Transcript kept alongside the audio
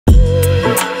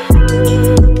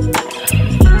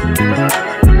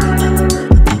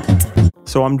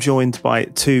So I'm joined by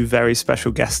two very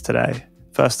special guests today.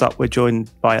 First up, we're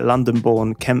joined by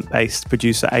London-born, Kent-based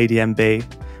producer ADMB,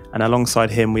 and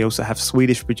alongside him, we also have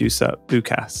Swedish producer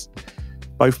Boukas.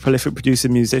 Both prolific producer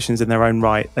musicians in their own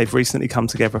right, they've recently come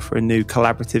together for a new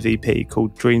collaborative EP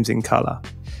called Dreams in Colour,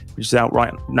 which is out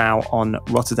right now on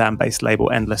Rotterdam-based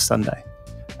label Endless Sunday.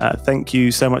 Thank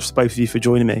you so much to both of you for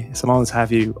joining me. It's an honour to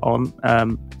have you on.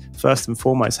 First and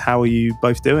foremost, how are you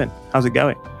both doing? How's it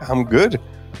going? I'm good.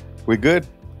 We're good.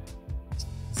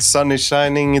 The sun is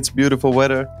shining. It's beautiful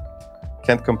weather.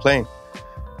 Can't complain.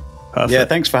 Perfect. Yeah,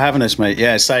 thanks for having us, mate.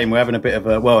 Yeah, same. We're having a bit of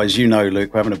a, well, as you know,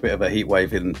 Luke, we're having a bit of a heat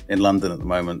wave in London at the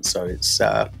moment. So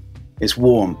it's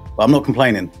warm, but I'm not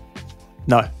complaining.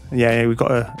 No, yeah, we've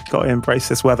got to embrace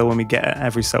this weather when we get it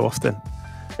every so often.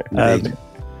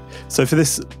 So for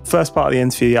this first part of the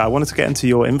interview, I wanted to get into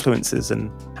your influences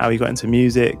and how you got into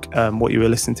music, what you were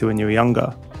listening to when you were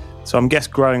younger. So I'm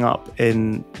guessing growing up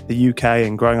in the UK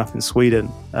and growing up in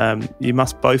Sweden, you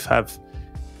must both have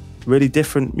really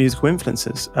different musical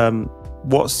influences.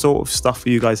 What sort of stuff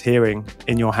were you guys hearing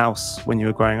in your house when you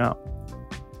were growing up?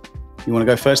 You want to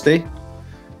go first, D?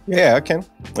 Yeah, I can.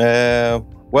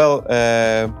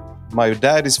 My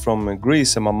dad is from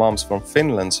Greece and my mom's from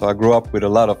Finland, so I grew up with a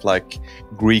lot of like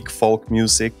Greek folk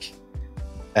music.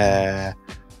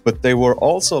 But they were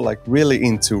also like really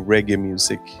into reggae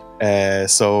music.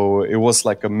 So it was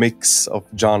like a mix of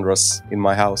genres in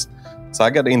my house. So I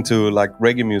got into like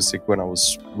reggae music when I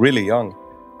was really young.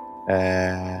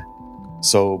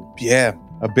 So yeah,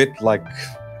 a bit like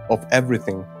of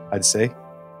everything, I'd say.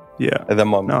 Yeah. And then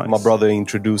my brother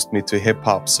introduced me to hip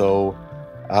hop. So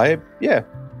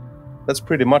that's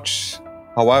pretty much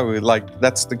how I would like.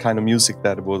 That's the kind of music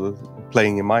that was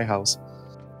playing in my house.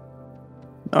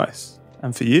 Nice.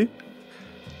 And for you?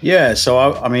 Yeah. So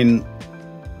I mean,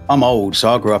 I'm old,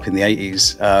 so I grew up in the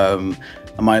 80s.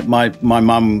 My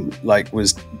mum like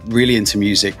was really into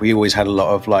music. We always had a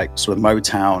lot of like sort of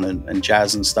Motown and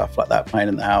jazz and stuff like that playing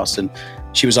in the house. And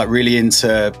she was like really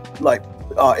into like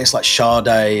artists like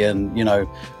Sade and, you know,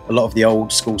 a lot of the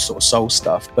old school sort of soul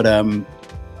stuff. But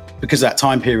because of that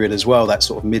time period as well, that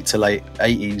sort of mid to late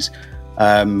 80s,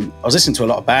 I was listening to a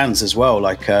lot of bands as well,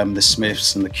 like the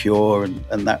Smiths and the Cure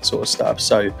and that sort of stuff.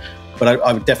 So, but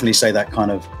I would definitely say that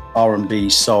kind of R&B,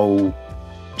 soul,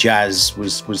 jazz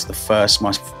was the first,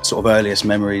 my sort of earliest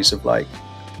memories of like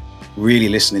really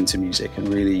listening to music and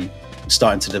really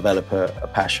starting to develop a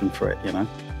passion for it, you know?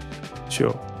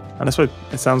 Sure. And I suppose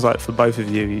it sounds like for both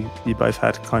of you both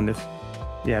had kind of,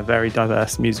 very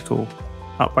diverse musical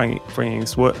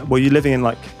upbringings. Were you living in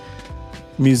like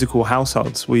musical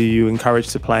households? Were you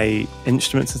encouraged to play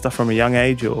instruments and stuff from a young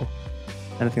age or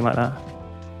anything like that?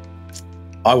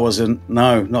 I wasn't.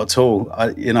 No, not at all.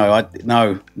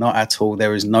 No, not at all.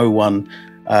 There is no one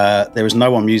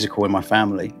musical in my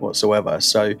family whatsoever.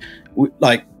 So,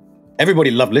 like,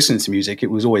 everybody loved listening to music. It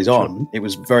was always on. Sure. It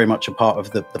was very much a part of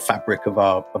the fabric of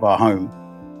our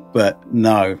home. But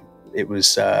no, it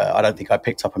was. I don't think I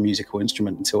picked up a musical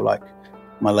instrument until like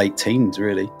my late teens,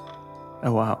 really.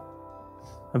 Oh wow!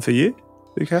 And for you,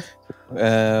 Boukas?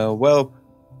 Well,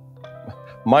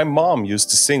 my mom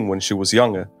used to sing when she was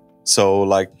younger. So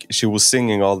like she was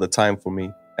singing all the time for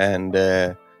me, and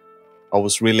I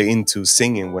was really into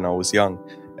singing when I was young.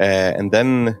 And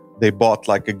then they bought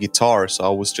like a guitar, so I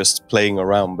was just playing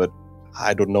around, but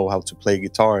I don't know how to play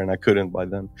guitar, and I couldn't by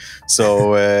then.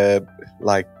 So I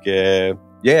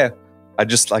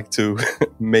just like to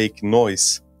make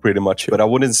noise pretty much. But I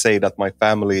wouldn't say that my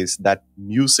family is that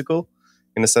musical.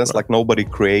 In a sense, right. Like nobody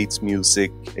creates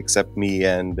music except me,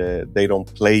 and they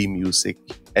don't play music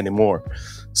anymore.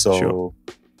 So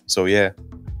yeah,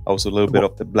 I was a little bit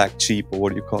of the black sheep, or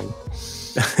what do you call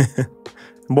it?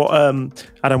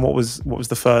 Adam, what was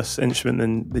the first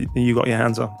instrument that you got your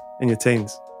hands on in your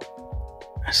teens?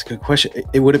 That's a good question.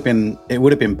 It would have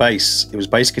been bass. It was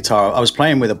bass guitar. I was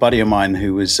playing with a buddy of mine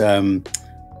who was.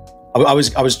 I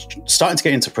was starting to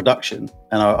get into production,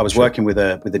 and I was working with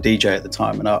a DJ at the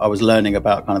time, and I was learning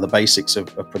about kind of the basics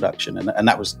of production, and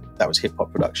that was hip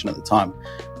hop production at the time.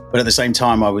 But at the same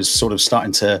time, I was sort of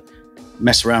starting to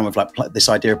mess around with like this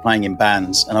idea of playing in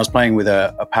bands, and I was playing with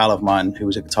a pal of mine who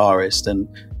was a guitarist, and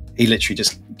he literally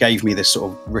just gave me this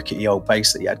sort of rickety old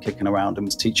bass that he had kicking around and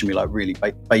was teaching me like really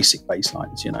basic bass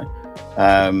lines, you know.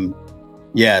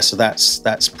 So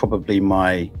that's probably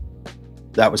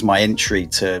that was my entry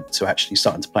to actually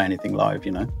starting to play anything live,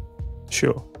 you know.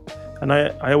 Sure. And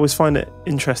I always find it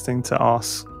interesting to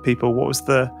ask people, what was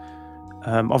the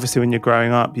obviously when you're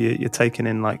growing up, you're taking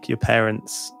in like your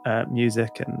parents'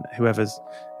 music and whoever's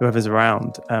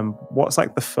around. What's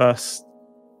like the first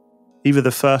either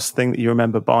the first thing that you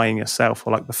remember buying yourself,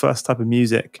 or like the first type of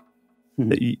music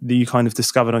that you kind of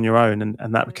discovered on your own,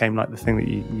 and that became like the thing that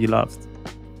you loved?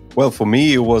 Well, for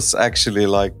me, it was actually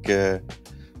like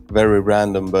very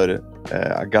random, but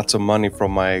I got some money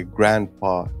from my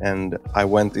grandpa, and I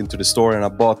went into the store and I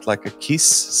bought like a Kiss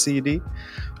CD.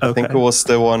 I think it was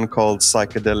the one called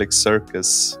Psychedelic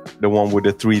Circus, the one with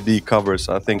the 3D covers.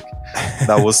 I think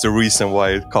that was the reason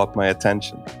why it caught my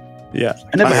attention. Yeah,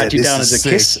 I never had you down as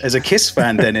a Kiss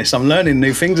fan, Dennis. I'm learning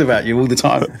new things about you all the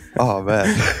time. Oh man,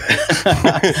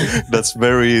 that's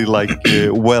very like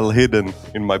well hidden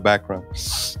in my background.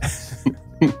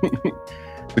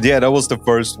 But yeah, that was the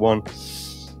first one.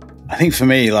 I think for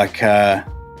me, like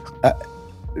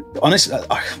honestly,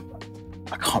 I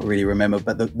can't really remember,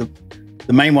 but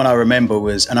the main one I remember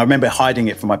was, and I remember hiding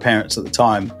it from my parents at the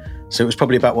time. So it was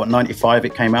probably about 95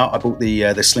 it came out. I bought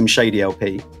the Slim Shady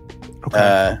LP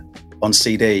on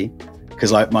CD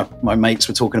because like my mates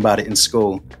were talking about it in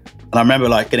school, and I remember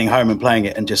like getting home and playing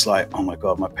it and just like, oh my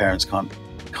god, my parents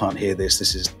can't hear this.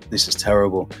 This is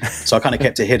terrible. So I kind of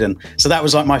kept it hidden. So that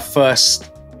was like my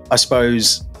first, I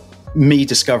suppose, me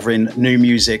discovering new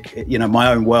music, you know,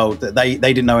 my own world that they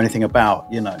didn't know anything about,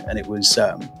 you know, and it was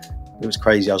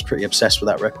crazy. I was pretty obsessed with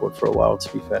that record for a while,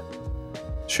 to be fair.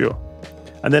 Sure.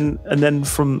 And then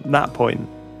from that point,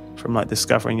 from like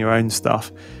discovering your own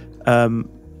stuff,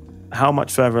 how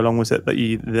much further along was it that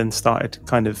you then started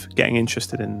kind of getting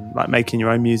interested in like making your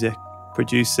own music,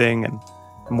 producing, and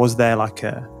was there like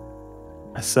a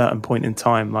certain point in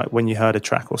time, like when you heard a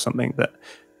track or something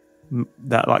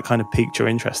that like kind of piqued your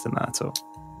interest in that at all?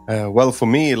 Well, for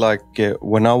me, like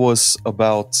when I was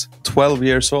about 12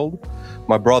 years old,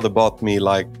 my brother bought me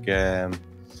like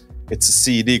it's a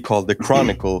CD called The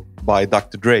Chronicle by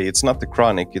Dr. Dre. It's not The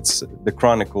Chronic, it's The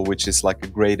Chronicle, which is like a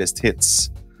greatest hits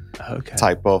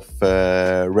type of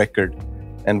record.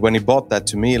 And when he bought that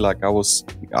to me, like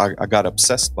I got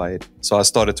obsessed by it. So I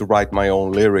started to write my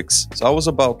own lyrics. So I was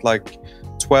about like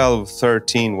 12,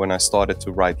 13 when I started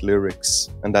to write lyrics.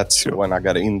 And that's when I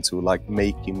got into like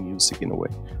making music in a way.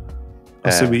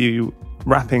 So were you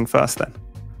rapping first then?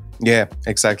 Yeah,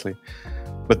 exactly.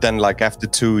 But then like after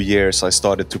 2 years, I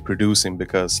started to producing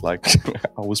because like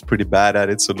I was pretty bad at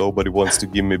it. So nobody wants to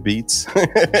give me beats.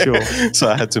 Sure. So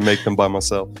I had to make them by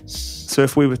myself. So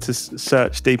if we were to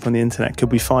search deep on the internet,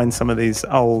 could we find some of these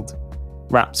old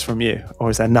raps from you? Or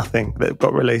is there nothing that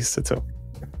got released at all?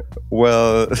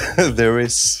 Well, there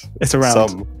is. It's around.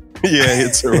 Some. Yeah,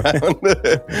 it's around.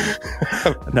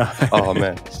 No. Oh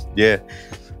man, yeah.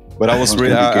 But I was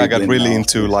really, I got really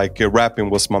into like rapping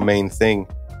was my main thing.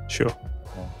 Sure.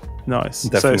 Nice.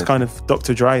 Definitely. So it's kind of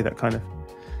Dr. Dre that kind of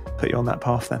put you on that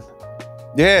path then.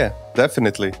 Yeah,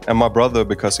 definitely. And my brother,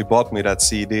 because he bought me that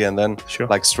CD, and then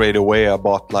like straight away I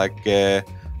bought like I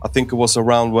think it was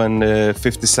around when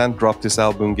 50 Cent dropped his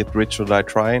album Get Rich or Die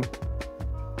Trying.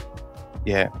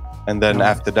 Yeah. And then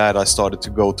after that I started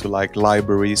to go to like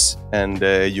libraries, and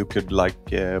you could like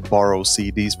borrow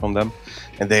CDs from them,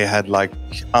 and they had like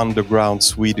underground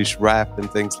Swedish rap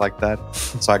and things like that.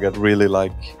 So I got really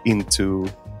like into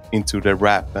the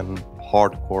rap and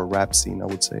hardcore rap scene, I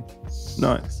would say.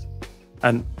 Nice.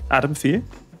 And Adam, for you?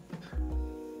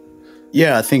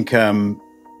 Yeah, I think in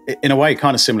a way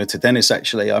kind of similar to Dennis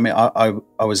actually. I mean,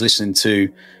 I was listening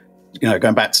to, you know,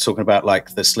 going back to talking about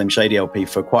like the Slim Shady LP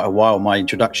for quite a while. My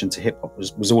introduction to hip hop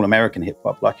was all American hip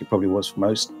hop, like it probably was for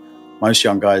most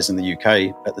young guys in the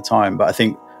UK at the time. But I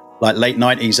think like late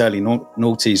 90s, early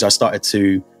noughties, I started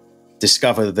to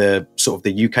discover the sort of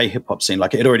the UK hip hop scene.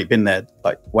 Like it had already been there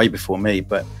like way before me,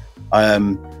 but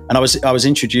and I was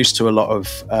introduced to a lot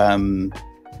of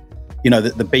you know,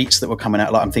 the beats that were coming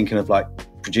out. Like I'm thinking of like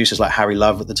producers like Harry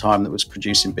Love at the time that was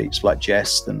producing beats like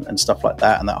Jest and stuff like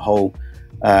that, and that whole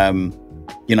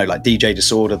you know, like DJ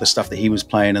Disorder, the stuff that he was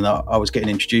playing and that I was getting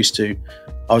introduced to.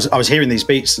 I was hearing these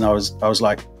beats and I was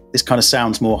like, this kind of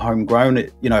sounds more homegrown.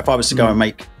 You know, if I was to go and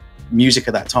make music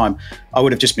at that time, I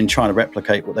would have just been trying to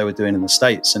replicate what they were doing in the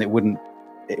States, and it wouldn't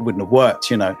have worked,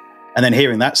 you know. And then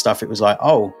hearing that stuff, it was like,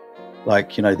 oh,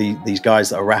 like, you know, these guys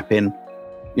that are rapping,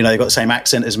 you know, they've got the same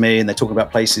accent as me, and they're talking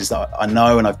about places that I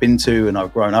know and I've been to and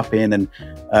I've grown up in, and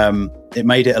it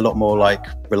made it a lot more like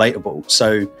relatable.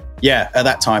 So yeah, at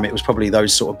that time it was probably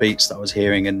those sort of beats that I was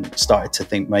hearing, and started to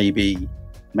think maybe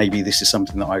this is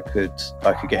something that I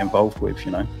could get involved with,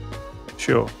 you know.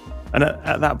 Sure. And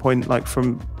at that point, like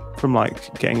from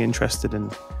like getting interested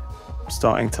in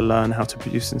starting to learn how to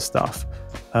produce and stuff,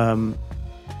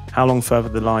 how long further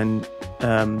the line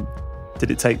did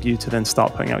it take you to then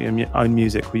start putting out your own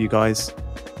music? Were you guys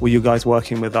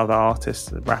working with other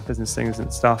artists, rappers and singers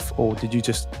and stuff, or did you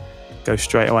just go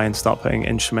straight away and start putting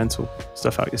instrumental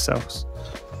stuff out yourselves?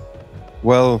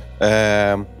 Well,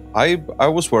 I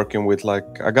was working with,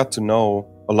 like, I got to know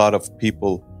a lot of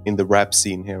people in the rap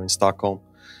scene here in Stockholm,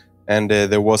 and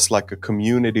there was like a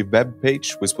community web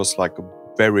page, which was like a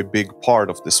very big part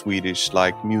of the Swedish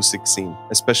like music scene,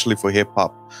 especially for hip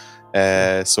hop.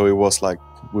 So it was like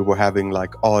we were having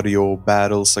like audio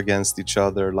battles against each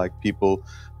other, like people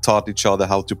taught each other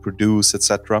how to produce,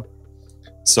 etc.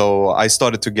 So I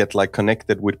started to get like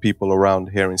connected with people around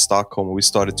here in Stockholm. We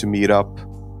started to meet up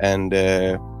and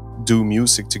do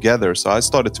music together. So I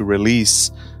started to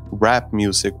release rap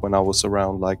music when I was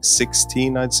around like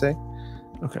 16, I'd say.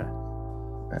 Okay.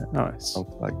 Nice.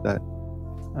 Something like that.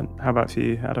 And how about for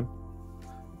you, Adam?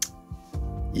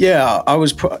 Yeah,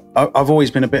 I've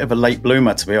always been a bit of a late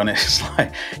bloomer, to be honest.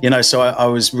 Like, you know, so I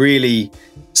was really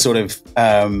sort of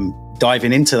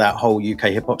diving into that whole UK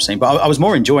hip hop scene, but I was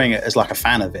more enjoying it as like a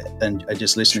fan of it than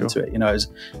just listening to it. You know, it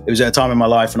was at a time in my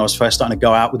life when I was first starting to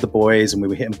go out with the boys and we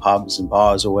were hitting pubs and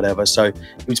bars or whatever. So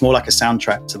it was more like a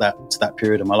soundtrack to that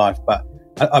period of my life. But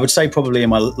I would say probably in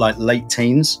my like late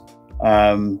teens,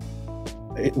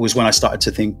 it was when I started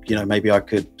to think, you know, maybe I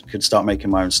could start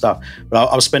making my own stuff. But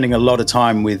I was spending a lot of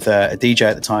time with a DJ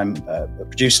at the time, a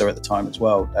producer at the time as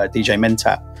well, DJ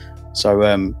Mentat. So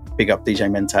big up DJ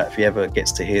Mentat if he ever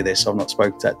gets to hear this. I've not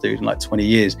spoken to that dude in like 20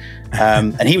 years.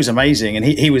 And he was amazing. And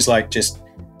he was like just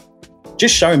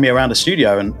showing me around the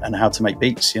studio and how to make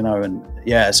beats, you know. And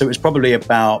yeah, so it was probably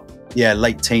about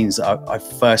late teens that I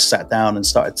first sat down and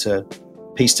started to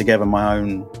piece together my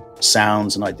own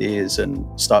sounds and ideas and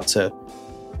start to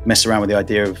mess around with the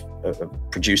idea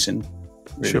of producing.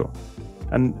 Really. Sure.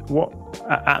 And what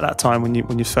at that time when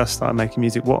you first started making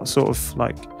music, what sort of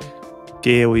like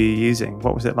gear were you using?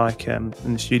 What was it like in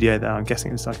the studio there? I'm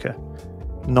guessing it's like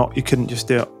you couldn't just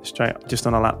do it straight just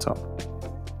on a laptop.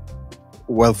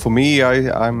 Well, for me,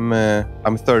 I'm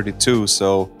 32,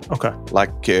 so okay.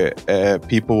 Like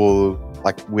people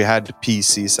like we had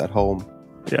PCs at home.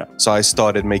 Yeah. So I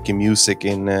started making music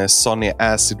in Sony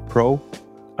Acid Pro.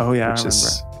 Oh yeah, which I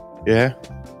is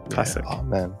classic. Yeah. Oh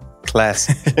man,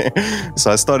 classic.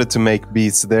 So I started to make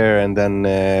beats there, and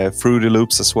then Fruity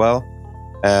Loops as well.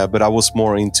 But I was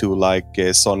more into like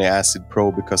Sony Acid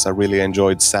Pro because I really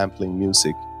enjoyed sampling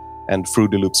music, and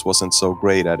Fruity Loops wasn't so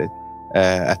great at it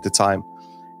at the time.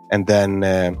 And then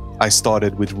I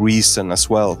started with Reason as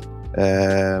well,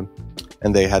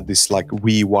 and they had this like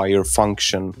rewire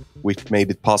function which made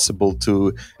it possible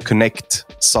to connect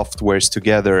softwares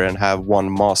together and have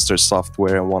one master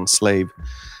software and one slave.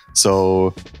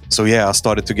 So yeah, I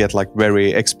started to get like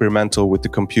very experimental with the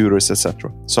computers,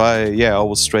 etc. So I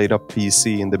was straight up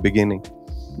PC in the beginning.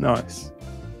 Nice.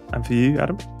 And for you,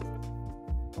 Adam?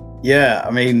 Yeah, I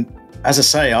mean, as I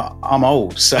say, I'm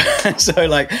old, so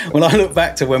like when I look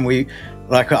back to when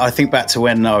I think back to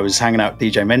when I was hanging out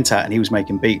with DJ Mentat and he was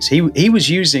making beats. He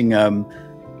was using.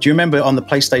 Do you remember on the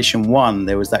PlayStation 1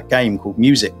 there was that game called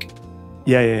Music?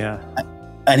 Yeah.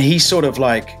 And he sort of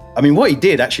like, I mean, what he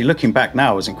did actually, looking back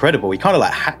now, was incredible. He kind of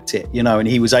like hacked it, you know, and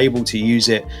he was able to use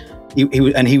it.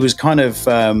 He was kind of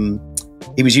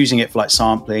he was using it for like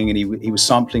sampling, and he was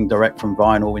sampling direct from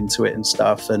vinyl into it and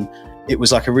stuff. And it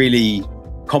was like a really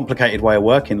complicated way of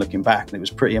working looking back, and it was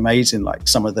pretty amazing, like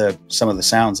some of the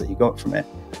sounds that he got from it.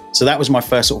 So that was my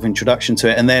first sort of introduction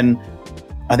to it. And then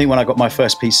I think when I got my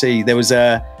first PC, there was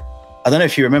I don't know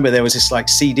if you remember, there was this like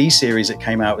CD series that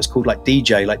came out. It was called like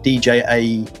DJAY,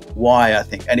 I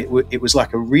think. And it was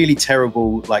like a really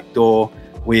terrible like DAW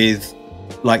with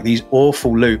like these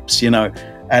awful loops, you know.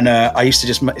 And I used to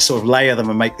just sort of layer them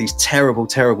and make these terrible,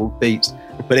 terrible beats.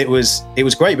 But it was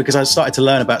great because I started to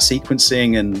learn about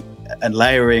sequencing and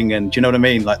layering, and do you know what I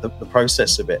mean? Like the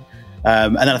process of it.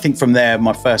 And then I think from there,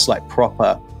 my first like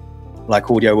proper like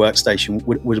audio workstation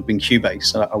would have been Cubase.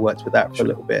 So I worked with that for a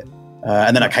little bit.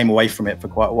 And then I came away from it for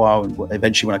quite a while. And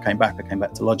eventually when I came back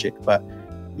to Logic. But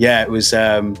yeah, it was,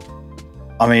 I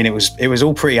mean, it was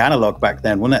all pretty analog back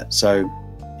then, wasn't it? So,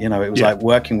 you know, it was like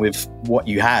working with what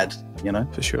you had, you know?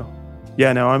 For sure.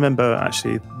 Yeah, no, I remember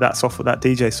actually that software, that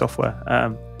DJ software,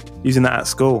 using that at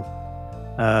school.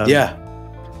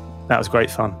 That was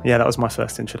great fun. Yeah, that was my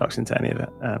first introduction to any of it.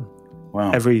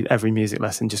 Wow. Every music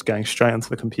lesson, just going straight onto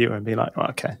the computer and be like, oh,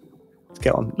 okay, let's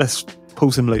get on. Let's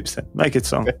pull some loops in, make a good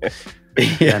song. No,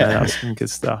 that was some good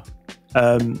stuff.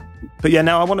 But yeah,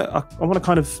 now I want to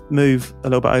kind of move a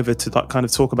little bit over to like kind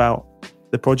of talk about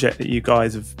the project that you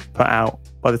guys have put out.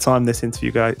 By the time this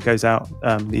interview goes out,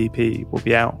 the EP will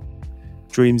be out.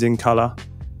 Dreams in Colour.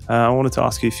 I wanted to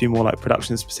ask you a few more like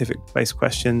production specific based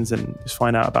questions and just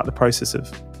find out about the process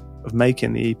of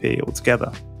making the EP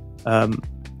altogether.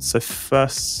 So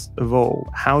first of all,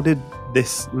 how did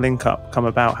this link up come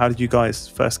about? How did you guys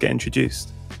first get introduced?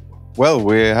 Well,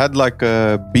 we had like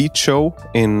a beat show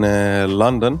in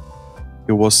London.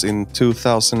 It was in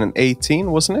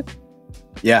 2018, wasn't it?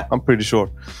 Yeah, I'm pretty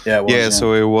sure. Yeah, it was, yeah.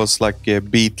 So it was like a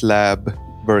Beat Lab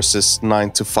versus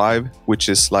 9 to 5, which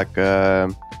is like a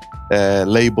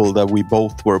label that we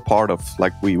both were part of.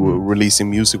 Like we were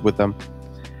releasing music with them.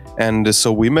 And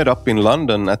so we met up in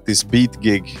London at this beat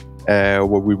gig where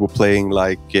we were playing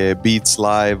like beats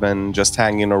live and just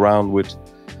hanging around with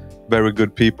very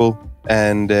good people.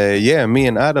 And me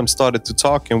and Adam started to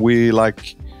talk, and we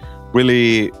like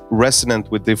really resonant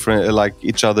with different like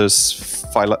each other's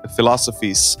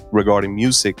philosophies regarding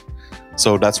music.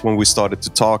 So that's when we started to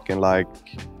talk, and like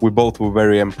we both were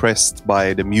very impressed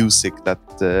by the music that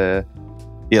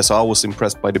so I was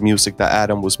impressed by the music that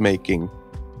Adam was making,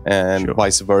 and Sure.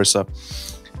 vice versa.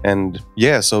 And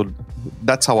so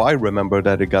that's how I remember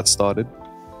that it got started.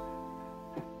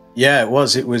 Yeah, it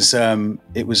was. It was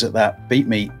at that Beat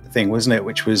Meet thing, wasn't it?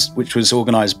 Which was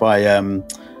organised by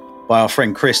our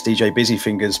friend Chris, DJ Busy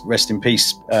Fingers, rest in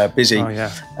peace, Busy. Oh,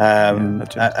 yeah.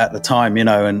 At the time,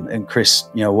 and Chris,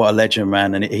 what a legend,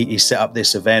 man. And he set up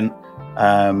this event,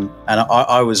 and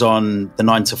I was on the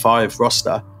 9 to 5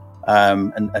 roster,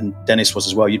 and Dennis was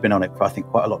as well. You'd been on it for I think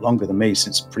quite a lot longer than me,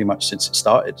 since it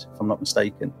started, if I'm not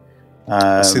mistaken.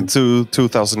 Since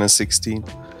 2016.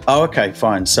 Oh, okay,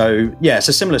 fine. So it's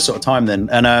a similar sort of time then,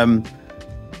 and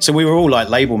so we were all like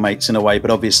label mates in a way, but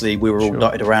obviously we were all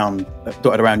dotted around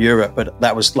Europe. But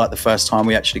that was like the first time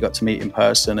we actually got to meet in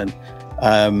person, and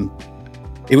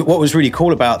what was really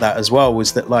cool about that as well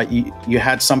was that like you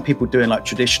had some people doing like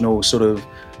traditional sort of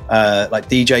like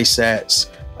DJ sets,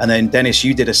 and then Dennis,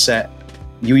 you did a set.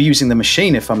 You were using the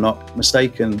machine, if I'm not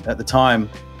mistaken, at the time,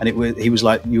 and he was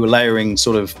like you were layering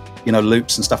sort of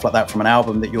loops and stuff like that from an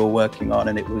album that you were working on,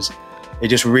 and it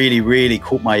just really, really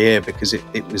caught my ear, because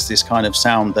it was this kind of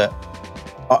sound that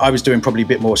I was doing probably a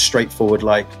bit more straightforward,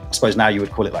 like I suppose now you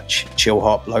would call it like chill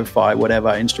hop, lo-fi,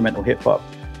 whatever, instrumental hip hop.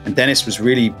 And Dennis was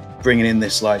really bringing in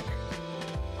this like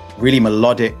really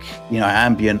melodic,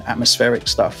 ambient, atmospheric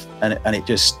stuff, and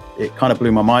it kind of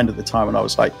blew my mind at the time, and I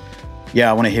was like, yeah,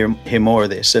 I want to hear more of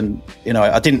this. And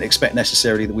I didn't expect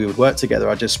necessarily that we would work together.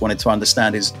 I just wanted to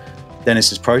understand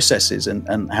Dennis's processes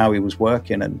and how he was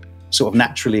working, and sort of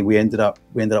naturally we ended up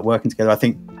working together. I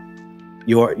think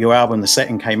your album, The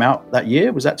Setting, came out that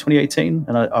year. Was that 2018?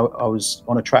 And I was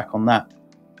on a track on that,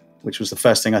 which was the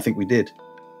first thing I think we did.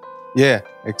 Yeah,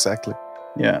 exactly.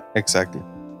 Yeah, exactly.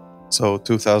 So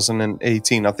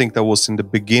 2018, I think that was in the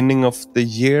beginning of the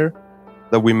year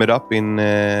that we met up in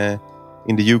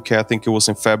the UK. I think it was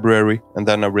in February, and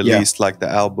then I released like the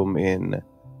album in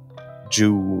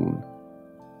June,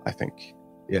 I think.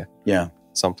 Yeah,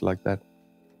 something like that.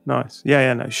 Nice.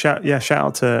 No. Shout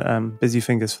out to Busy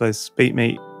Fingers for those Beat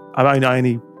Meet. I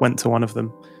only went to one of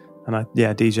them, and I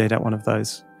DJ'd at one of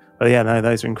those. But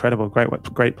those are incredible.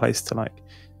 Great place to like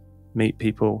meet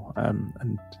people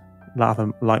and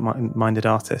like-minded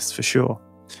artists for sure.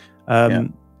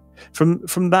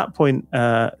 From that point,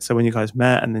 so when you guys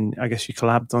met, and then I guess you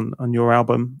collabed on your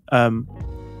album,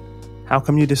 how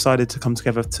come you decided to come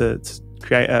together to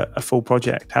create a full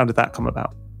project? How did that come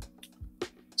about?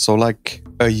 So like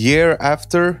a year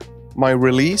after my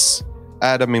release,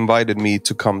 Adam invited me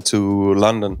to come to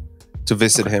London to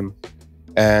visit him.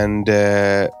 And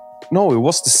no, it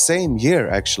was the same year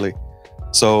actually.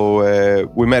 So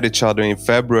we met each other in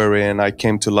February, and I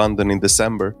came to London in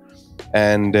December.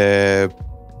 And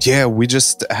we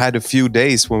just had a few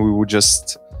days when we were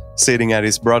just sitting at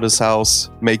his brother's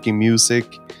house making music.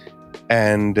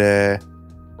 And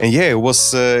it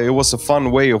was a fun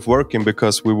way of working,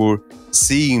 because we were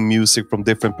seeing music from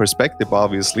different perspective,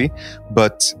 obviously,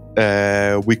 but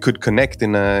we could connect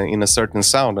in a certain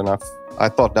sound, and I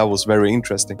thought that was very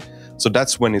interesting. So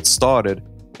that's when it started,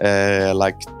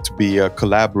 like to be a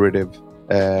collaborative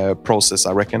process,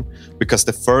 I reckon, because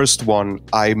the first one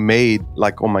I made,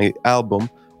 like on my album,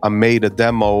 I made a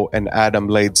demo, and Adam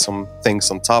laid some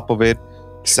things on top of it,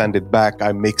 sent it back,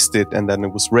 I mixed it, and then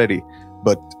it was ready.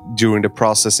 But during the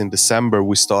process in December,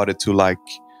 we started to like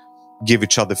give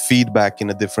each other feedback in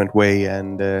a different way,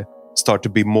 and start to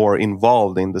be more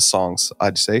involved in the songs,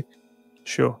 I'd say.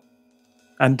 Sure.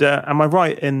 And am I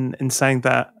right in saying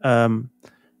that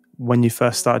when you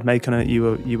first started making it,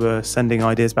 you were sending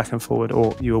ideas back and forward,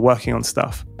 or you were working on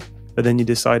stuff, but then you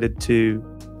decided to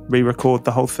re-record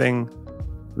the whole thing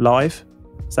live?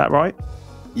 Is that right?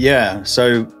 Yeah.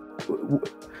 So,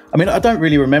 I mean, I don't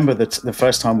really remember the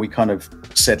first time we kind of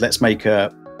said, let's make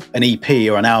an EP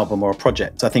or an album or a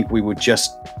project. I think we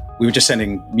we were just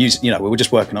sending music, we were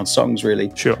just working on songs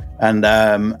really. Sure. And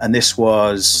this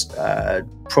was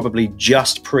probably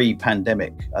just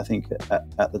pre-pandemic, I think,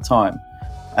 at the time.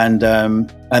 And then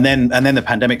the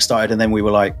pandemic started, and then we were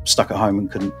like stuck at home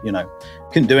and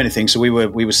couldn't do anything. So we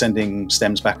were sending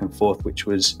stems back and forth, which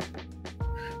was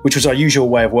our usual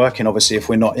way of working, obviously, if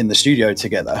we're not in the studio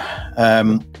together.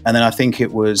 And then I think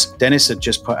it was Dennis had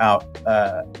just put out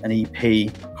an EP, I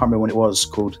can't remember when it was,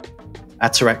 called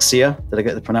Ataraxia. Did I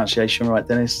get the pronunciation right,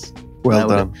 Dennis? Well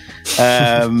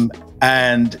done.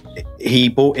 And he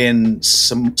brought in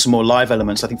some more live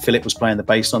elements. I think Philip was playing the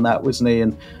bass on that, wasn't he?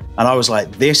 And I was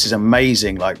like, this is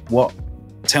amazing. Like,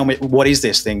 tell me, what is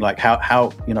this thing? Like,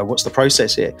 how what's the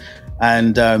process here?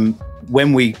 And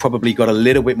when we probably got a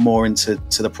little bit more into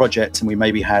the project, and we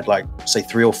maybe had like, say,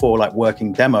 3 or 4 like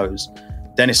working demos,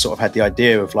 Dennis sort of had the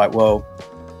idea of like, well,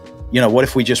 what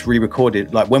if we just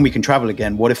re-recorded, like when we can travel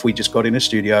again, what if we just got in a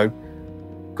studio,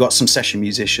 got some session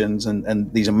musicians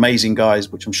and these amazing guys,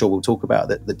 which I'm sure we'll talk about,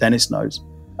 that Dennis knows.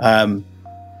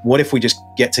 What if we just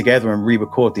get together and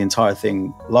re-record the entire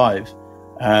thing live?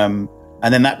 And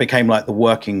then that became like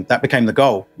that became the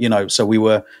goal, so we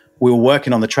were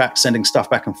working on the track, sending stuff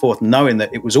back and forth, knowing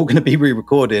that it was all going to be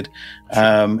re-recorded,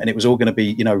 and it was all going to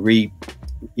be,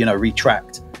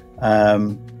 retracked.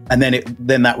 And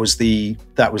then that was the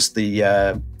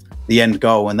end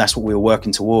goal, and that's what we were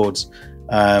working towards.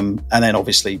 And then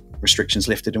obviously restrictions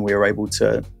lifted, and we were able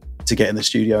to get in the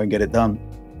studio and get it done.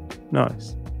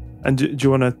 Nice. And do you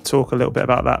want to talk a little bit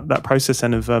about that process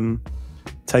then of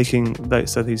taking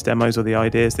these demos or the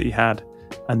ideas that you had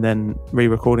and then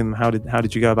re-recording them? How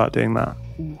did you go about doing that?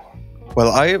 Well,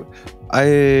 I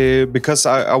because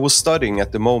I was studying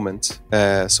at the moment,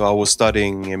 so I was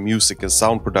studying music and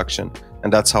sound production,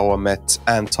 and that's how I met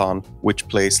Anton, which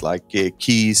plays like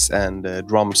keys and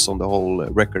drums on the whole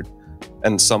record,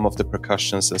 and some of the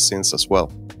percussions and synths as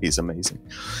well. He's amazing.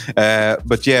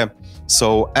 But yeah,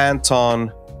 so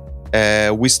Anton,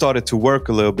 we started to work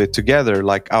a little bit together.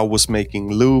 Like, I was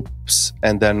making loops,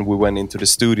 and then we went into the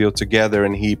studio together,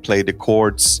 and he played the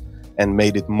chords and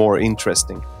made it more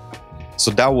interesting. So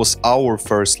that was our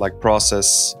first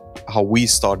process, how we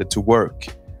started to work.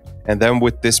 And then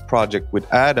with this project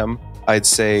with Adam, I'd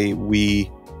say we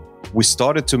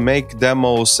started to make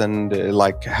demos and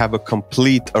have a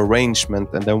complete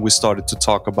arrangement. And then we started to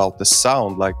talk about the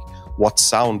sound, like what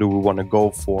sound do we want to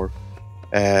go for?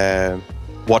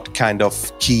 What kind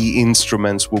of key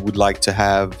instruments we would like to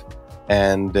have,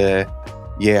 and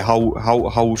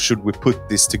how should we put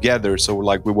this together? So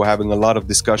we were having a lot of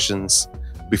discussions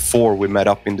before we met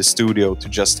up in the studio to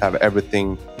just have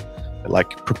everything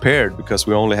prepared, because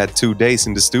we only had 2 days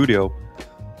in the studio,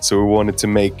 so we wanted to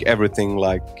make everything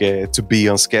to be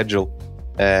on schedule.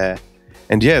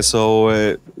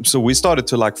 So we started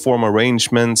to form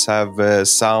arrangements, have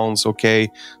sounds. Okay,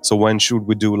 so when should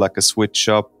we do a switch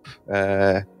up,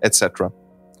 etc.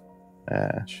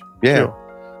 Sure.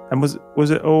 And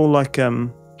was it all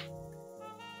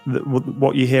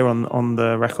what you hear on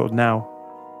the record now?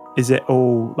 Is it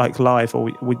all live,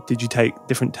 or did you take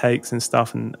different takes and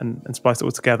stuff and splice it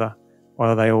all together, or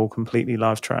are they all completely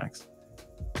live tracks?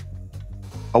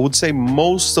 I would say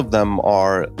most of them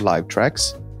are live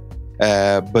tracks.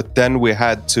 But then we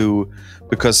had to,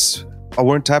 because I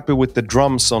weren't happy with the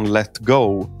drums on Let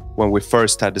Go when we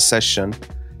first had the session,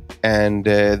 and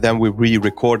then we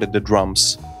re-recorded the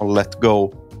drums on Let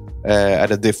Go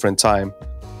at a different time.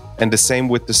 And the same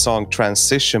with the song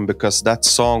Transition, because that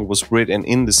song was written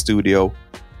in the studio.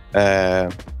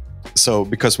 So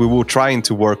because we were trying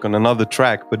to work on another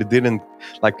track, but it didn't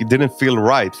feel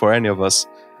right for any of us.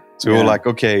 So we were like,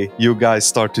 okay, you guys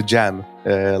start to jam,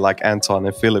 like Anton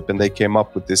and Philip, and they came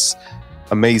up with this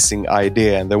amazing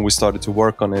idea, and then we started to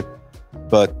work on it.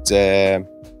 But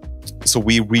so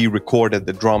we re-recorded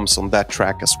the drums on that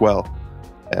track as well,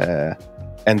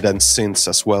 and then synths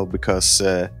as well, because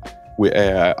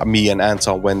me and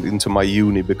Anton went into my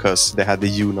uni because they had the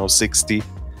Uno 60.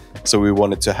 So we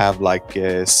wanted to have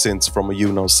synths from a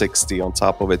Uno 60 on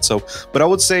top of it. So, but I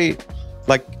would say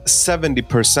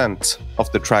 70%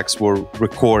 of the tracks were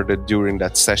recorded during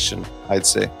that session, I'd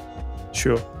say.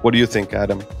 Sure. What do you think,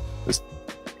 Adam?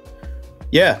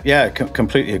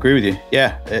 Completely agree with you.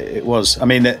 Yeah, it was. I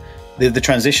mean, the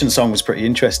transition song was pretty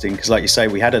interesting because, like you say,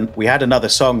 we had another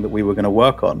song that we were going to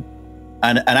work on.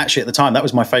 And actually at the time, that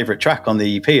was my favorite track on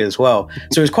the EP as well.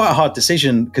 So it was quite a hard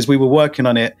decision because we were working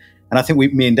on it. And I think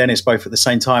me and Dennis both at the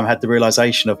same time had the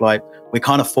realization of we're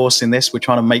kind of forcing this, we're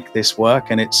trying to make this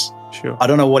work. And it's, sure, I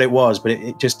don't know what it was, but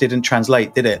it just didn't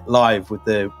translate, did it, live with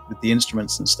the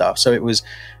instruments and stuff. So it was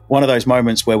one of those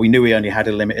moments where we knew we only had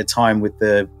a limited time with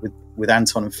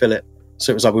Anton and Philip.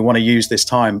 So it was like, we want to use this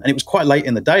time. And it was quite late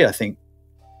in the day, I think,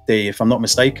 D, if I'm not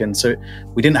mistaken. So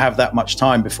we didn't have that much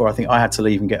time before I think I had to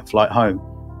leave and get a flight home.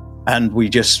 And we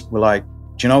just were like,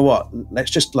 do you know what? Let's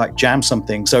just like jam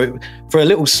something. So for a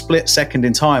little split second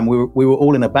in time, we were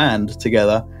all in a band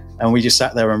together, and we just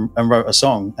sat there and wrote a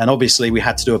song. And obviously we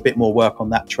had to do a bit more work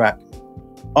on that track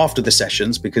after the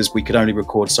sessions because we could only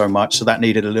record so much. So that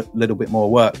needed a little bit more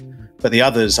work. But the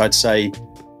others, I'd say,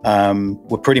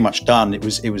 were pretty much done. It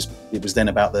was then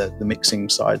about the mixing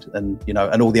side, and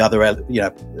and all the other,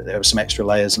 there were some extra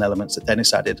layers and elements that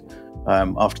Dennis added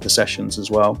after the sessions as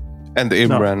well. And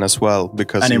Imran as well,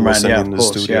 because he wasn't in the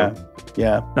studio.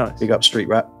 Yeah. Nice. Big up Street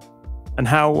Rap. And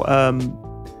how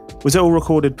was it all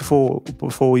recorded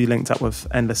before you linked up with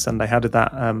Endless Sunday? How did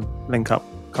that link up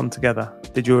come together?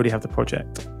 Did you already have the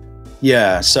project?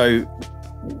 Yeah, so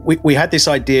we had this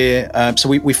idea. So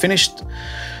we finished.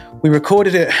 We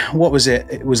recorded it. What was it?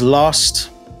 It was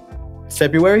last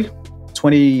February,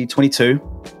 2022,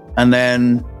 and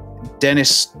then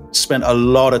Dennis spent a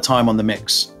lot of time on the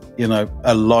mix.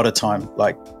 A lot of time,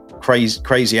 like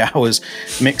crazy hours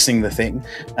mixing the thing.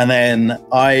 And then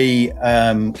I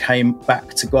came back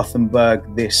to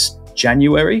Gothenburg this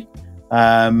January.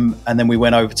 And then we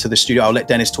went over to the studio. I'll let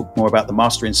Dennis talk more about the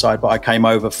mastering side, but I came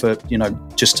over for,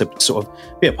 just to sort of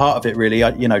be a part of it, really,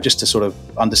 just to sort of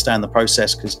understand the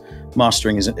process, because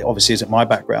mastering isn't my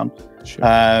background. Sure.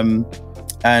 And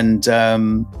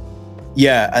then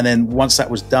once that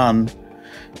was done,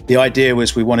 the idea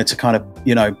was we wanted to kind of,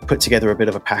 put together a bit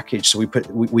of a package. So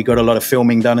we got a lot of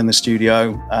filming done in the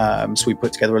studio. So we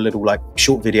put together a little like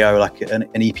short video, like an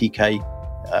EPK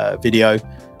video,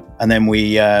 and then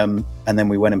we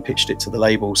went and pitched it to the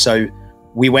label. So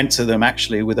we went to them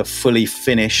actually with a fully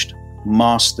finished,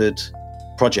 mastered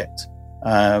project.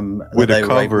 With a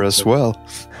cover as well.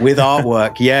 With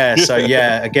artwork, yeah. So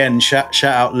yeah, again, shout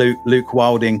out Luke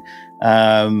Wilding,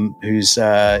 who's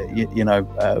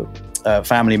a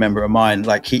family member of mine.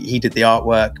 Like he did the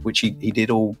artwork, which he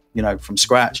did all from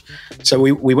scratch. So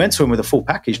we went to him with a full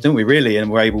package, didn't we, really?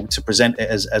 And we're able to present it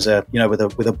as a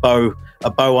with a bow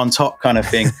on top kind of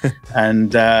thing.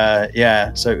 And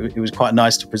so it was quite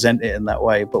nice to present it in that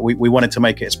way. But we wanted to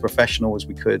make it as professional as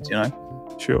we could,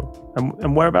 Sure.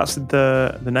 And whereabouts did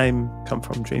the name come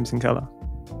from, Dreams in Color?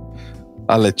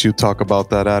 I'll let you talk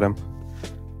about that, Adam.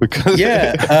 Because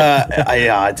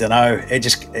I don't know. It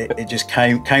just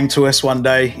came to us one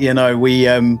day. We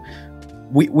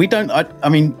don't. I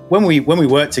mean, when we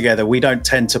work together, we don't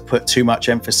tend to put too much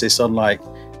emphasis on like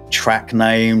track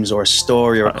names or a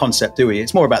story or a concept, do we?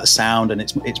 It's more about the sound, and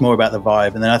it's more about the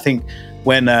vibe. And then I think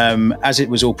when as it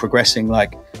was all progressing,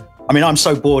 like, I mean, I'm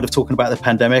so bored of talking about the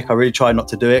pandemic. I really try not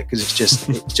to do it because it's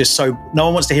just so no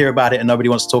one wants to hear about it and nobody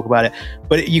wants to talk about it.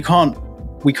 But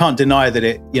we can't deny that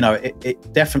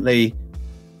it definitely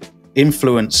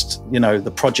influenced,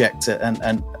 the project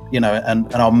and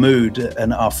our mood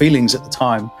and our feelings at the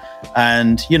time.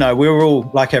 And, we were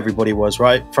all, like everybody was,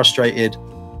 right? Frustrated,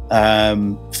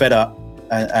 fed up,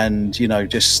 and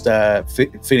just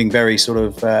feeling very sort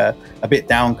of a bit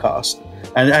downcast.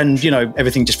 And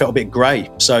everything just felt a bit grey.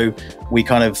 So we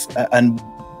kind of, and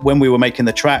when we were making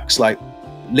the tracks, like,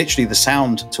 literally the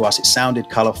sound to us, it sounded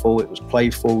colourful, it was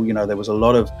playful, there was a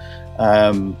lot of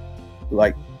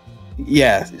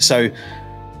so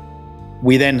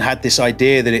we then had this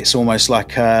idea that it's almost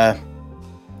like a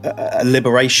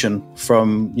liberation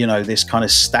from this kind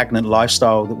of stagnant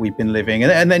lifestyle that we've been living,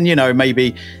 and then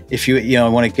maybe if you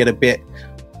want to get a bit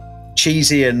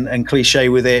cheesy and cliche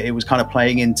with it, it was kind of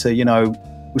playing into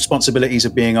responsibilities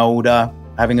of being older,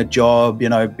 having a job,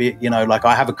 like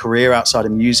I have a career outside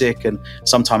of music, and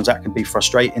sometimes that can be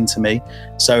frustrating to me.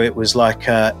 So it was like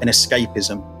an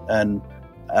escapism, and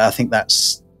I think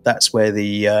that's where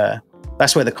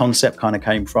the concept kind of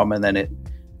came from. And then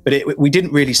we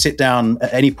didn't really sit down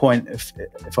at any point, if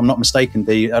I'm not mistaken,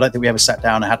 I don't think we ever sat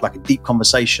down and had like a deep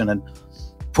conversation and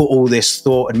put all this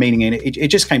thought and meaning in it. It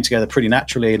just came together pretty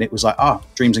naturally, and it was like,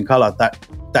 Dreams in Color,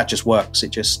 that just works. It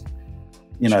just,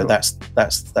 sure. That's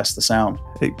the sound.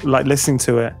 Like listening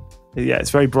to it, yeah,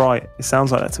 it's very bright. It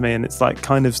sounds like that to me, and it's like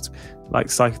kind of like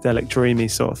psychedelic, dreamy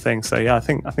sort of thing. So yeah, I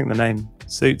think the name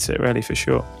suits it really, for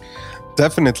sure.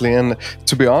 Definitely. And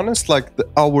to be honest, like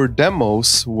our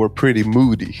demos were pretty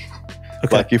moody.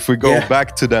 Okay. Like if we go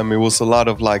back to them, it was a lot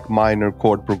of like minor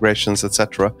chord progressions,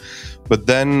 etc. But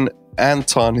then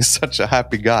Anton is such a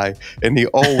happy guy, and he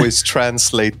always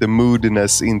translate the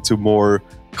moodiness into more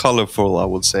colorful, I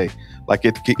would say. Like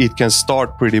it can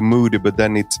start pretty moody, but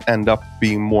then it end up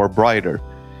being more brighter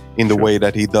in the way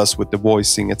that he does with the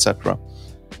voicing, etc.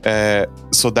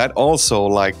 So that also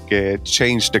like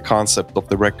changed the concept of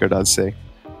the record, I'd say.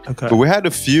 Okay. But we had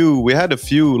a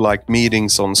few like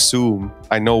meetings on Zoom.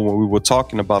 I know when we were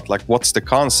talking about like what's the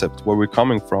concept, where we're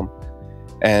coming from,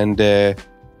 and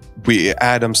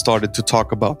Adam started to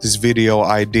talk about this video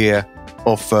idea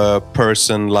of a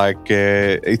person like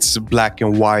it's black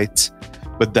and white,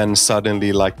 but then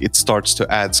suddenly like it starts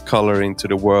to add color into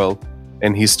the world,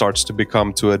 and he starts to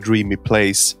become to a dreamy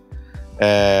place.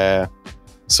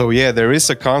 So yeah, there is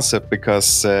a concept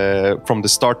because from the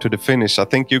start to the finish, I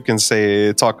think you can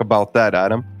talk about that,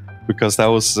 Adam, because that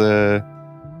was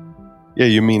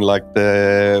you mean like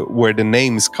where the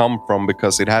names come from,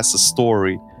 because it has a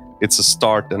story. It's a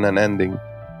start and an ending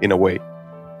in a way.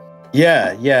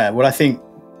 Yeah. Well, I think,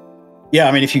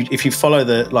 I mean, if you follow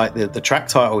the track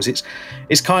titles,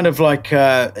 it's kind of like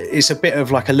it's a bit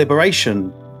of like a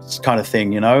liberation kind of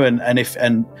thing, you know,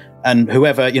 and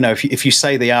whoever, you know, if you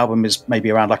say the album is maybe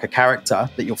around like a character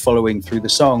that you're following through the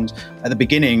songs, at the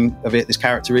beginning of it, this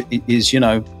character is, you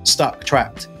know, stuck,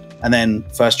 trapped, and then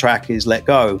first track is Let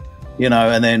Go, you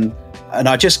know, and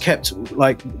I just kept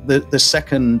like the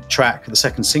second track, the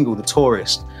second single, The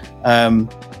Tourist,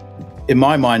 in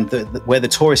my mind, where The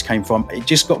Tourist came from, it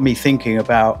just got me thinking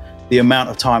about the amount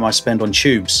of time I spend on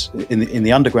tubes in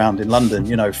the underground in London,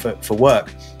 you know, for work,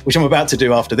 which I'm about to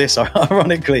do after this,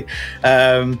 ironically.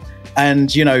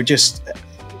 And, you know, just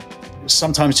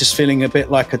sometimes just feeling a bit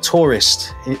like a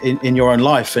tourist in your own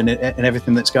life and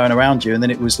everything that's going around you. And then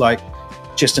it was like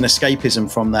just an escapism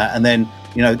from that. And then,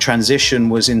 you know, transition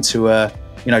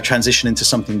into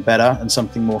something better and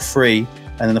something more free.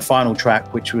 And then the final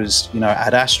track, which was, you know,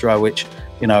 Ad Astra, which,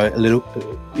 you know, a little,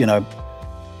 you know,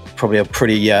 probably a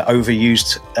pretty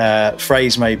overused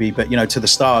phrase maybe, but, you know, to the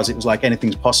stars, it was like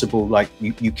anything's possible. Like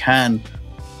you can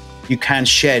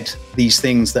shed these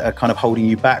things that are kind of holding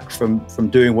you back from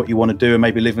doing what you want to do and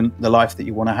maybe living the life that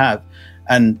you want to have.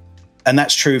 And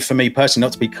that's true for me personally,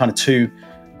 not to be kind of too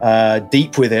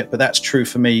deep with it, but that's true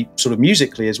for me sort of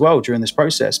musically as well during this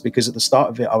process, because at the start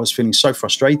of it, I was feeling so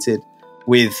frustrated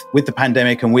with the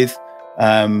pandemic and with,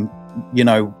 you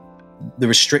know, the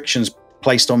restrictions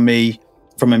placed on me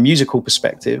from a musical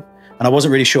perspective. And I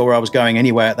wasn't really sure where I was going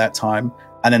anywhere at that time.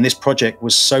 And then this project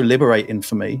was so liberating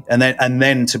for me. And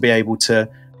then to be able to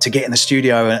get in the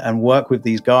studio and work with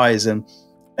these guys and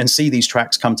see these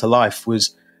tracks come to life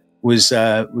was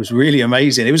really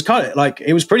amazing. It was kind of like,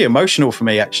 it was pretty emotional for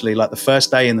me, actually. Like the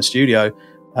first day in the studio,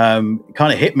 it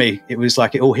kind of hit me. It was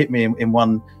like, it all hit me in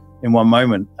one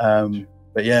moment.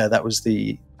 But yeah, that was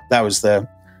the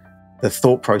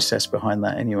thought process behind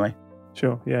that anyway.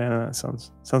 Sure. Yeah, that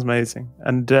sounds amazing.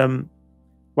 And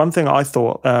one thing I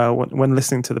thought when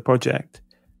listening to the project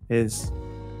is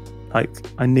like,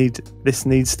 this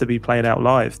needs to be played out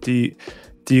live. Do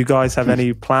you guys have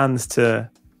any plans to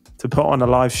put on a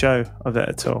live show of it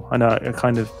at all? I know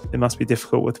it must be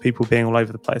difficult with people being all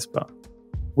over the place, but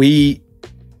we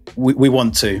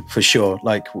want to, for sure.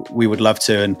 Like we would love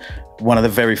to. And one of the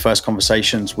very first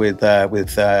conversations with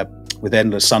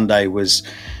Endless Sunday was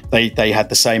they had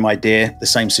the same idea, the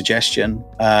same suggestion.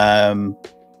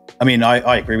 I mean,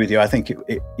 I agree with you. I think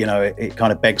it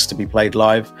kind of begs to be played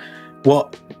live.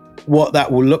 What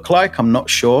that will look like, I'm not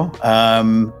sure,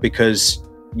 because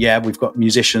we've got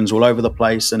musicians all over the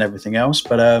place and everything else.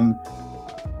 But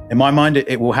in my mind,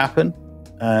 it will happen.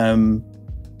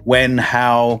 When,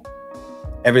 how,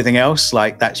 everything else,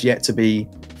 like that's yet to be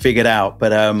figured out.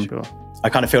 But sure. I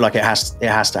kind of feel like it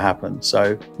has to happen.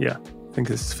 So yeah.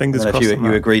 Fingers crossed. If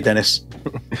you agree, Dennis.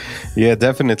 Yeah,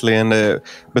 definitely. And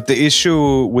but the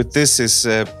issue with this is,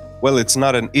 it's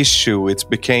not an issue. It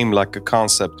became like a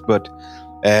concept. But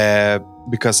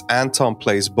because Anton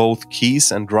plays both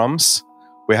keys and drums,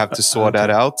 we have to sort that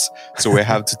out. So we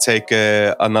have to take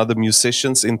another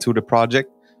musicians into the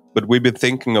project. But we've been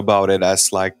thinking about it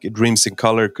as like Dreams in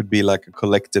Color could be like a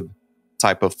collective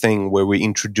type of thing where we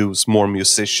introduce more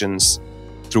musicians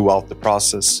throughout the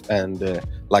process, and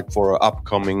like for an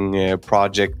upcoming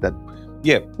project that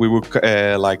we would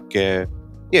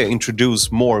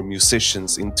introduce more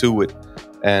musicians into it.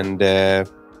 And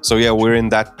so we're in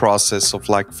that process of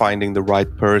like finding the right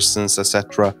persons,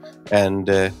 etc., and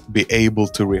be able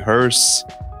to rehearse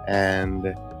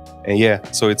and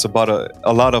so it's about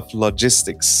a lot of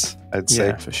logistics, I'd say.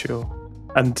 Yeah, for sure.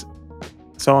 And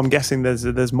so I'm guessing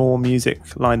there's more music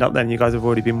lined up then. You guys have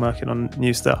already been working on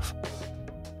new stuff.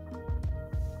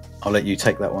 I'll let you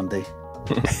take that one, D.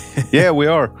 Yeah, we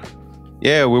are.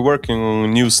 Yeah, we're working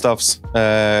on new stuffs.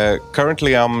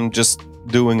 Currently, I'm just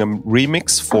doing a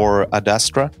remix for Ad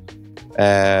Astra.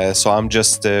 So I'm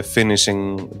just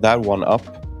finishing that one up.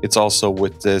 It's also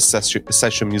with the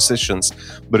session musicians,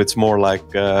 but it's more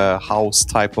like a house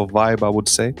type of vibe, I would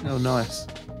say. Oh, nice.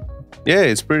 Yeah,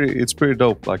 it's pretty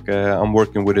dope. Like I'm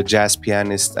working with a jazz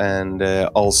pianist and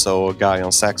also a guy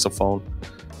on saxophone.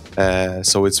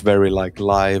 So it's very like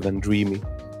live and dreamy.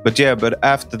 But yeah, but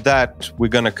after that we're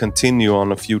gonna continue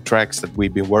on a few tracks that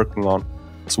we've been working on.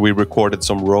 So we recorded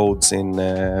some roads in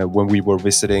when we were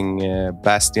visiting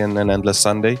Bastion and Endless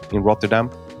Sunday in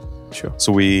Rotterdam. Sure.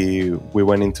 So we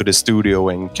went into the studio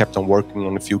and kept on working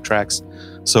on a few tracks.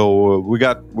 So we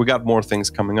got more things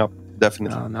coming up,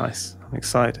 definitely. Oh, nice. I'm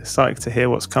excited to hear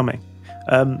what's coming.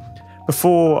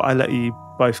 Before I let you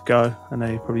both go, I know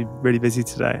you're probably really busy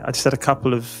today. I just had a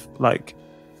couple of like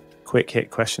quick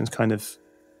hit questions, kind of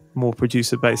more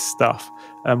producer based stuff.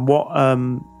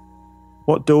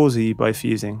 What DAWs are you both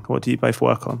using? What do you both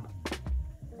work on?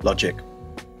 Logic.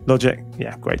 Logic,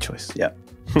 yeah, great choice. Yeah.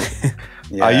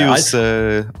 Yeah, I use.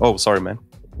 Oh, sorry, man.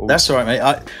 That's all right, mate.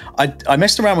 I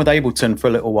messed around with Ableton for a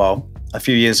little while, a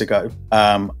few years ago.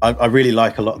 I really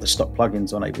like a lot of the stock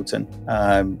plugins on Ableton,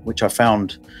 which I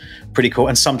found pretty cool.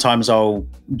 And sometimes I'll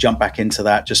jump back into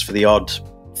that just for the odd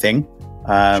thing.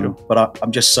 Sure. But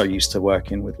I'm just so used to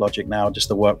working with Logic now. Just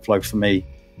the workflow for me,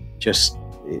 just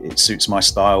it suits my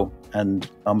style. And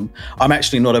I'm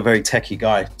actually not a very techie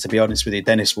guy, to be honest with you.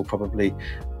 Dennis will probably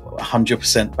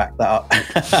 100% back that up.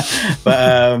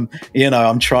 But you know,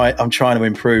 I'm trying to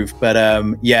improve. But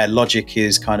yeah, Logic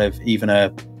is kind of even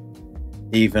an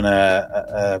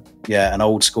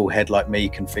old school head like me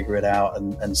can figure it out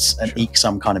and eke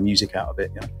some kind of music out of it.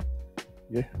 You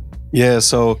know? Yeah.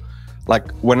 So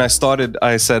like when I started,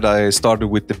 I said I started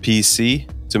with the PC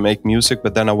to make music,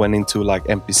 but then I went into like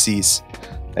MPCs.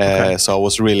 So I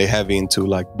was really heavy into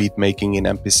like beat making in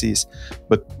MPCs.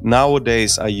 But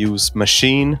nowadays I use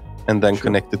Machine and then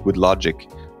connect it with Logic.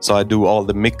 So I do all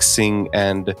the mixing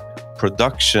and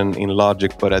production in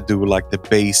Logic, but I do like the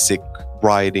basic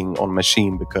writing on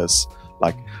Machine because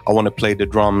like I want to play the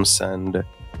drums and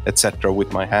etc.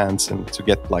 with my hands and to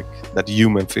get like that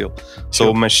human feel.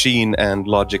 So Machine and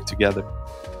Logic together.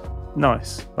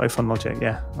 Nice. Both on Logic,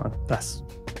 yeah. That's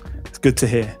good to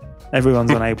hear.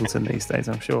 Everyone's on Ableton these days,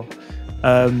 I'm sure.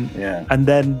 Yeah. And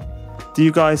then, do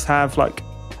you guys have like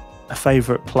a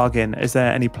favorite plugin? Is there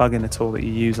any plugin at all that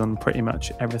you use on pretty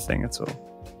much everything at all?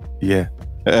 Yeah.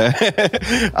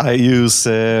 I use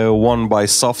one by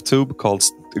Softtube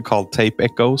called Tape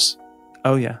Echoes.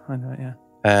 Oh yeah, I know it, yeah.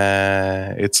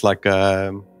 It's like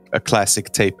a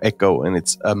classic tape echo and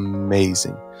it's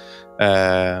amazing.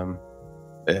 Yeah,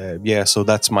 so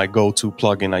that's my go-to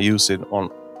plugin. I use it on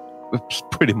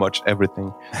pretty much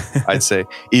everything. I'd say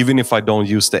even if I don't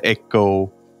use the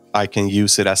echo, I can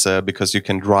use it because you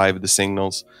can drive the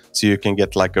signals, so you can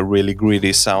get like a really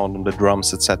gritty sound on the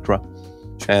drums, etc.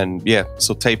 And yeah,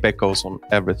 so tape echoes on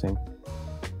everything.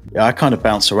 Yeah, I kind of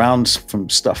bounce around from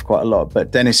stuff quite a lot,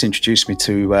 but Dennis introduced me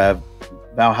to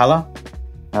Valhalla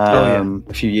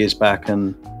a few years back,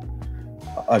 and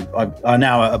I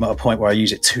now am at a point where I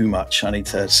use it too much. I need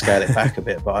to scale it back a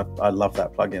bit, but I love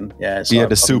that plugin. Yeah, so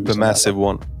the super massive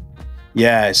one.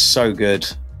 Yeah, it's so good.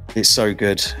 It's so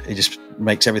good. It just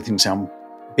makes everything sound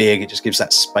big. It just gives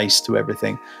that space to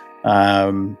everything.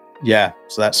 Yeah,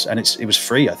 so it was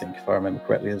free, I think, if I remember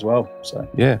correctly as well. So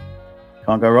yeah,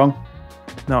 can't go wrong.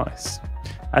 Nice.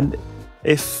 And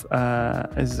if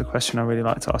this is a question I really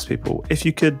like to ask people, if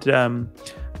you could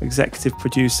executive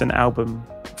produce an album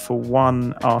for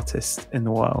one artist in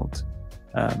the world,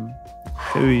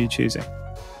 who are you choosing?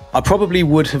 I probably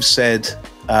would have said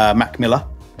Mac Miller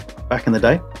back in the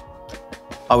day.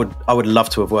 I would love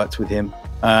to have worked with him,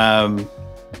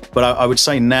 but I would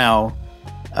say now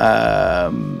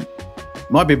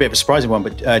might be a bit of a surprising one,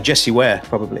 but Jessie Ware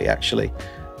probably actually.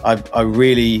 I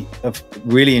really have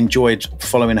enjoyed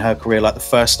following her career, like the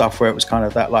first stuff where it was kind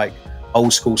of that like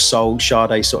old school soul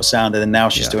Sade sort of sound, and then now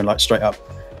she's doing like straight up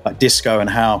like disco and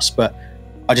house. But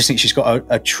I just think she's got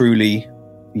a truly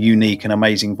unique and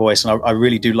amazing voice, and I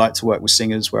really do like to work with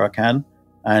singers where I can.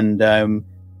 And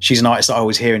she's an artist that I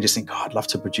always hear and just think, I'd love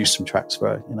to produce some tracks for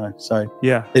her, you know. So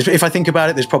yeah, if I think about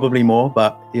it, there's probably more,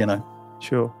 but you know.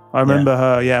 Sure. I remember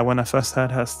her, when I first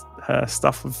heard her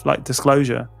stuff with like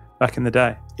Disclosure back in the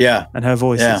day. Yeah. And her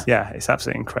voice is, it's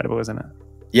absolutely incredible, isn't it?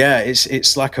 Yeah,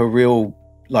 it's like a real,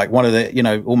 like one of the, you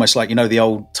know, almost like, you know, the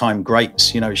old time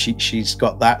greats, you know, she's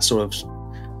got that sort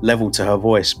of level to her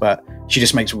voice, but she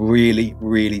just makes really,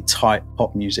 really tight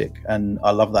pop music. And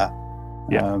I love that.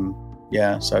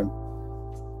 Yeah.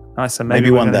 So nice. So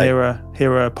maybe one day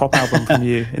hear a pop album from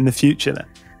you in the future then.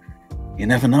 You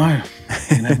never know.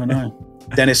 You never know.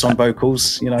 Dennis on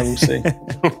vocals, you know, we'll see.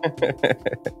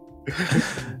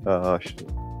 Oh, shit.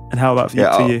 And how about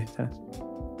for you?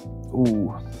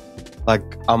 Ooh,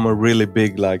 like I'm a really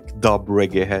big like dub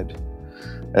reggae head.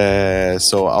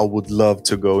 So I would love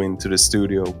to go into the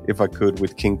studio if I could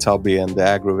with King Tubby and the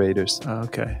Aggravators.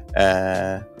 Okay.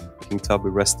 King Tubby,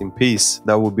 rest in peace.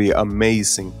 That would be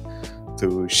amazing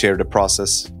to share the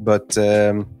process. But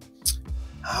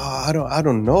I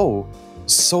don't know.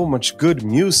 So much good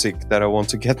music that I want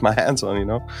to get my hands on, you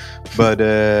know. But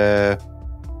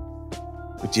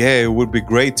yeah, it would be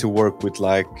great to work with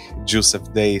like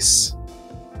Joseph Days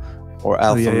or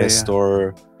Alphamist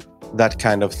or that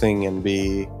kind of thing, and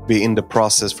be in the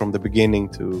process from the beginning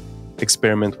to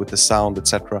experiment with the sound,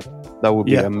 etc. That would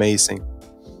be amazing.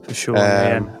 For sure.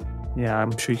 Yeah,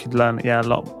 I'm sure you could learn a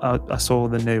lot. I saw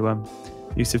the new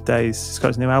Yusuf Days. He's got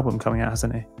his new album coming out,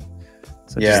 hasn't he?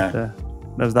 So just, there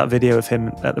was that video of him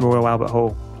at the Royal Albert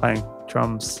Hall playing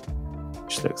drums,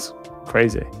 which looks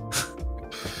crazy.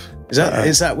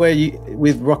 Is that where you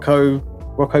with Rocco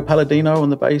Palladino on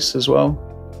the bass as well?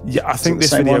 Yeah, I think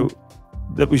this video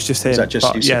that was just him. Is that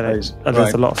just there's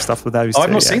a lot of stuff with those.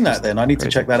 I've not seen that. Then I need to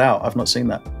check that out. I've not seen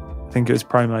that. I think it was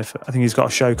promo for. I think he's got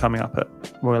a show coming up at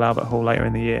Royal Albert Hall later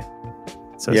in the year,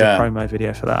 so it's a promo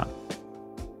video for that.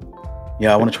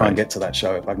 Yeah, I want to try and get to that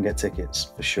show if I can get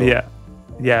tickets for sure.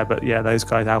 But those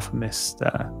guys, Alphamist,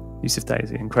 Yusuf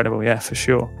Daisy, incredible. Yeah, for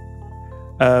sure.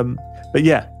 But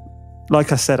yeah,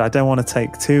 like I said, I don't want to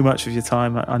take too much of your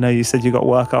time. I know you said you got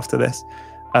work after this.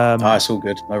 It's all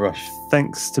good, no rush.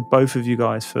 Thanks to both of you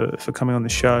guys for coming on the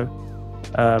show.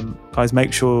 Guys,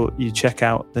 make sure you check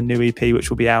out the new EP, which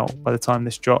will be out by the time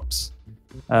this drops.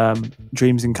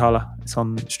 Dreams in Colour. It's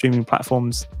on streaming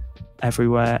platforms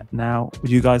everywhere now.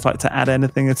 Would you guys like to add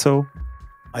anything at all?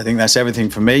 I think that's everything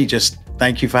for me. Just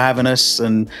thank you for having us,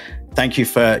 and thank you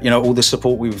for all the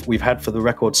support we've had for the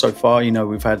record so far.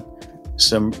 We've had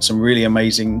some really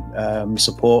amazing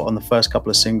support on the first couple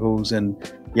of singles, and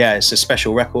it's a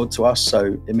special record to us,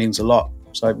 so it means a lot.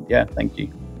 So thank you.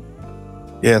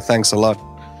 Yeah, thanks a lot,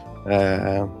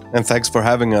 and thanks for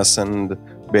having us and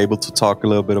be able to talk a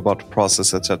little bit about the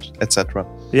process, etc.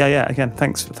 Yeah. Again,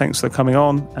 thanks for coming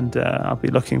on, and I'll be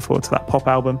looking forward to that pop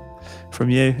album from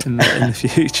you in the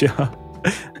future,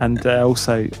 and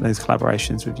also those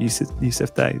collaborations with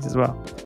Yusuf Days as well.